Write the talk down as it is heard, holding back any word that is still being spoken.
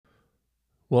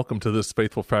Welcome to this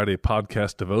Faithful Friday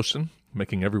podcast devotion,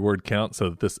 making every word count so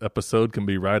that this episode can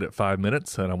be right at 5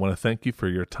 minutes, and I want to thank you for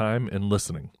your time and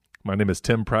listening. My name is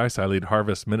Tim Price. I lead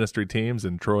Harvest Ministry teams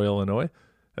in Troy, Illinois,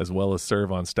 as well as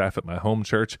serve on staff at my home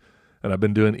church, and I've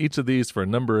been doing each of these for a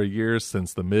number of years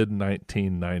since the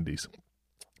mid-1990s.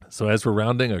 So as we're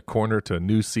rounding a corner to a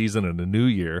new season and a new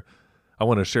year, I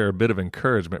want to share a bit of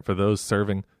encouragement for those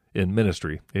serving in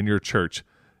ministry in your church,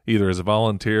 either as a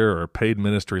volunteer or a paid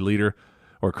ministry leader,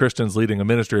 or Christians leading a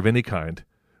ministry of any kind.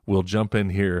 We'll jump in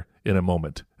here in a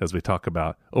moment as we talk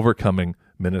about overcoming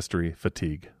ministry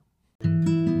fatigue.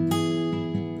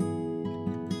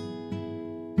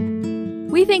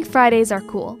 We think Fridays are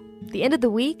cool. The end of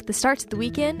the week, the start to the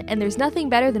weekend, and there's nothing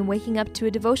better than waking up to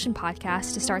a devotion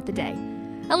podcast to start the day.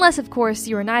 Unless, of course,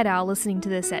 you're a night owl listening to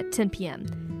this at 10 p.m.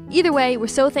 Either way, we're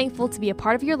so thankful to be a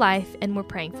part of your life, and we're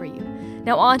praying for you.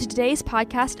 Now on to today's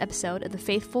podcast episode of the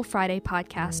Faithful Friday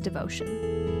Podcast Devotion.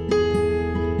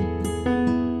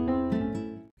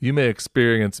 You may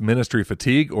experience ministry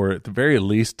fatigue or at the very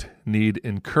least need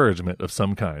encouragement of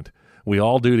some kind. We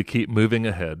all do to keep moving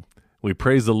ahead. We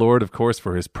praise the Lord, of course,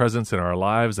 for His presence in our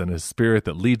lives and His Spirit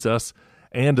that leads us,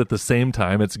 and at the same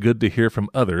time, it's good to hear from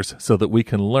others so that we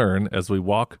can learn as we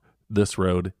walk this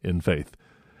road in faith.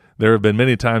 There have been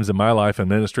many times in my life and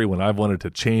ministry when I've wanted to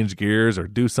change gears or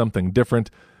do something different,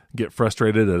 get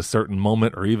frustrated at a certain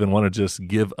moment, or even want to just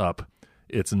give up.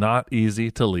 It's not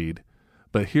easy to lead,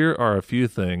 but here are a few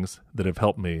things that have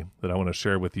helped me that I want to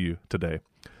share with you today.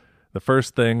 The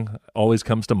first thing always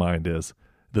comes to mind is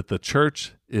that the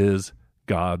church is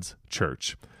God's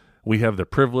church. We have the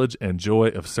privilege and joy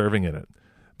of serving in it,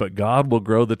 but God will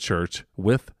grow the church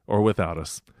with or without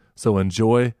us. So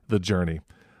enjoy the journey.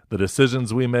 The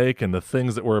decisions we make and the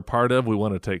things that we're a part of, we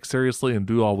want to take seriously and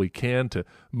do all we can to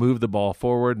move the ball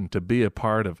forward and to be a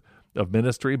part of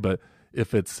ministry. But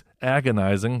if it's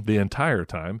agonizing the entire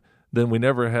time, then we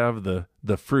never have the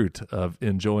fruit of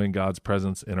enjoying God's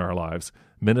presence in our lives.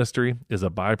 Ministry is a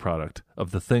byproduct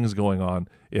of the things going on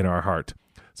in our heart.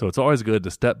 So it's always good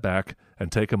to step back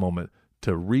and take a moment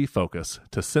to refocus,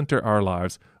 to center our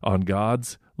lives on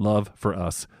God's love for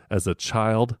us as a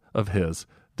child of His,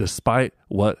 despite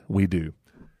what we do.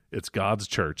 It's God's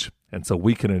church, and so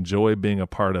we can enjoy being a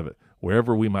part of it,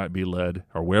 wherever we might be led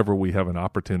or wherever we have an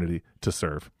opportunity to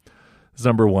serve. That's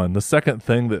number one. The second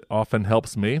thing that often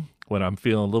helps me when I'm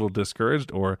feeling a little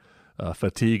discouraged or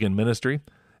fatigue in ministry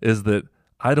is that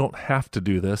I don't have to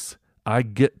do this. I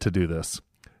get to do this.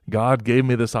 God gave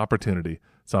me this opportunity,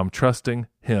 so I'm trusting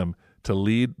Him to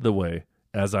lead the way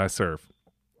as I serve.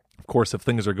 Of course, if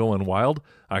things are going wild,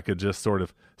 I could just sort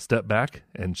of step back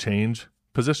and change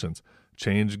positions,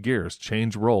 change gears,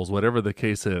 change roles, whatever the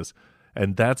case is.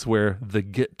 And that's where the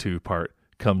get to part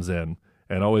comes in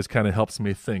and always kind of helps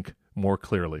me think more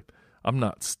clearly. I'm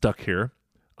not stuck here.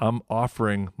 I'm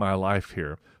offering my life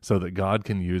here so that God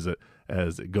can use it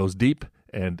as it goes deep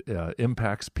and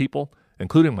impacts people,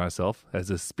 including myself, as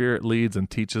His Spirit leads and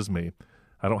teaches me.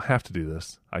 I don't have to do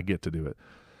this. I get to do it.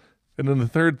 And then the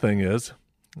third thing is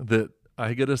that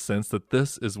I get a sense that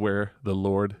this is where the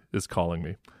Lord is calling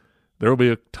me. There will be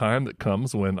a time that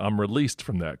comes when I'm released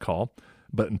from that call,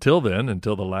 but until then,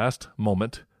 until the last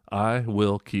moment, I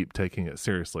will keep taking it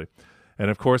seriously. And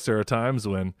of course, there are times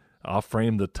when I'll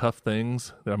frame the tough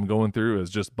things that I'm going through as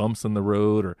just bumps in the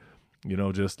road or,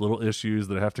 just little issues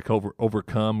that I have to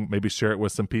overcome, maybe share it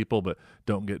with some people, but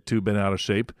don't get too bent out of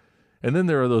shape. And then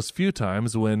there are those few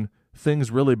times when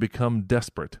things really become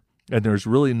desperate and there's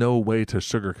really no way to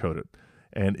sugarcoat it.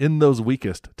 And in those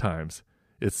weakest times,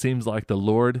 it seems like the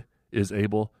Lord is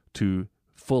able to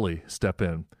fully step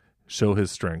in, show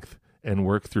His strength, and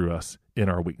work through us in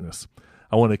our weakness.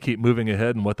 I want to keep moving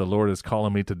ahead in what the Lord is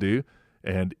calling me to do,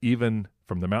 and even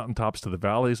from the mountaintops to the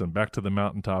valleys and back to the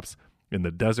mountaintops in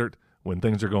the desert, when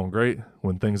things are going great,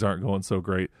 when things aren't going so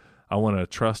great, I want to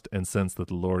trust and sense that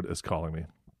the Lord is calling me.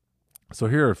 So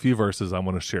here are a few verses I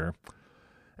want to share.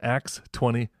 Acts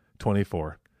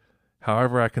 20:24.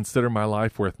 However, I consider my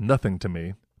life worth nothing to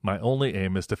me. My only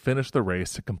aim is to finish the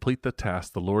race, to complete the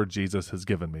task the Lord Jesus has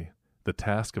given me, the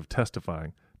task of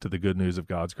testifying to the good news of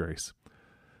God's grace.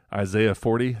 Isaiah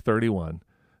 40:31.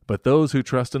 But those who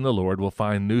trust in the Lord will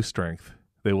find new strength.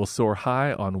 They will soar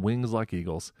high on wings like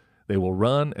eagles. They will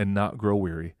run and not grow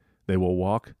weary. They will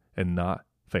walk and not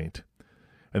faint.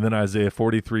 And then Isaiah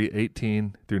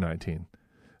 43:18 through 19.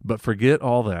 But forget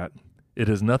all that. It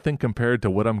is nothing compared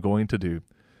to what I'm going to do.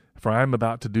 For I am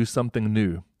about to do something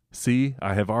new. See,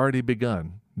 I have already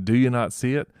begun. Do you not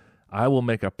see it? I will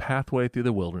make a pathway through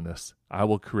the wilderness. I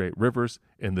will create rivers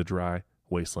in the dry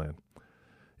wasteland.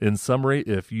 In summary,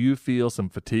 if you feel some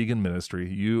fatigue in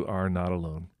ministry, you are not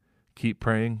alone. Keep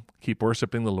praying, keep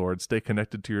worshiping the Lord, stay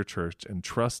connected to your church, and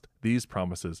trust these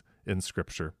promises in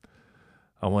Scripture.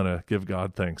 I want to give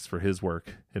God thanks for his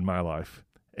work in my life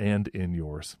and in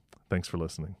yours. Thanks for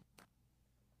listening.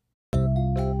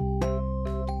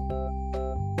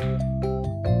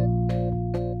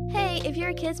 If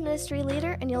you're a kids ministry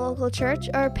leader in your local church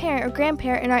or a parent or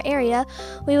grandparent in our area,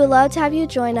 we would love to have you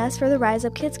join us for the Rise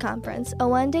Up Kids Conference, a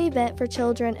one-day event for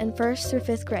children in 1st through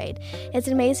 5th grade. It's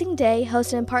an amazing day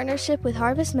hosted in partnership with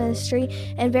Harvest Ministry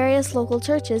and various local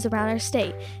churches around our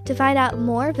state. To find out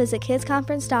more, visit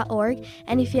kidsconference.org,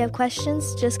 and if you have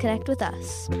questions, just connect with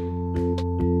us.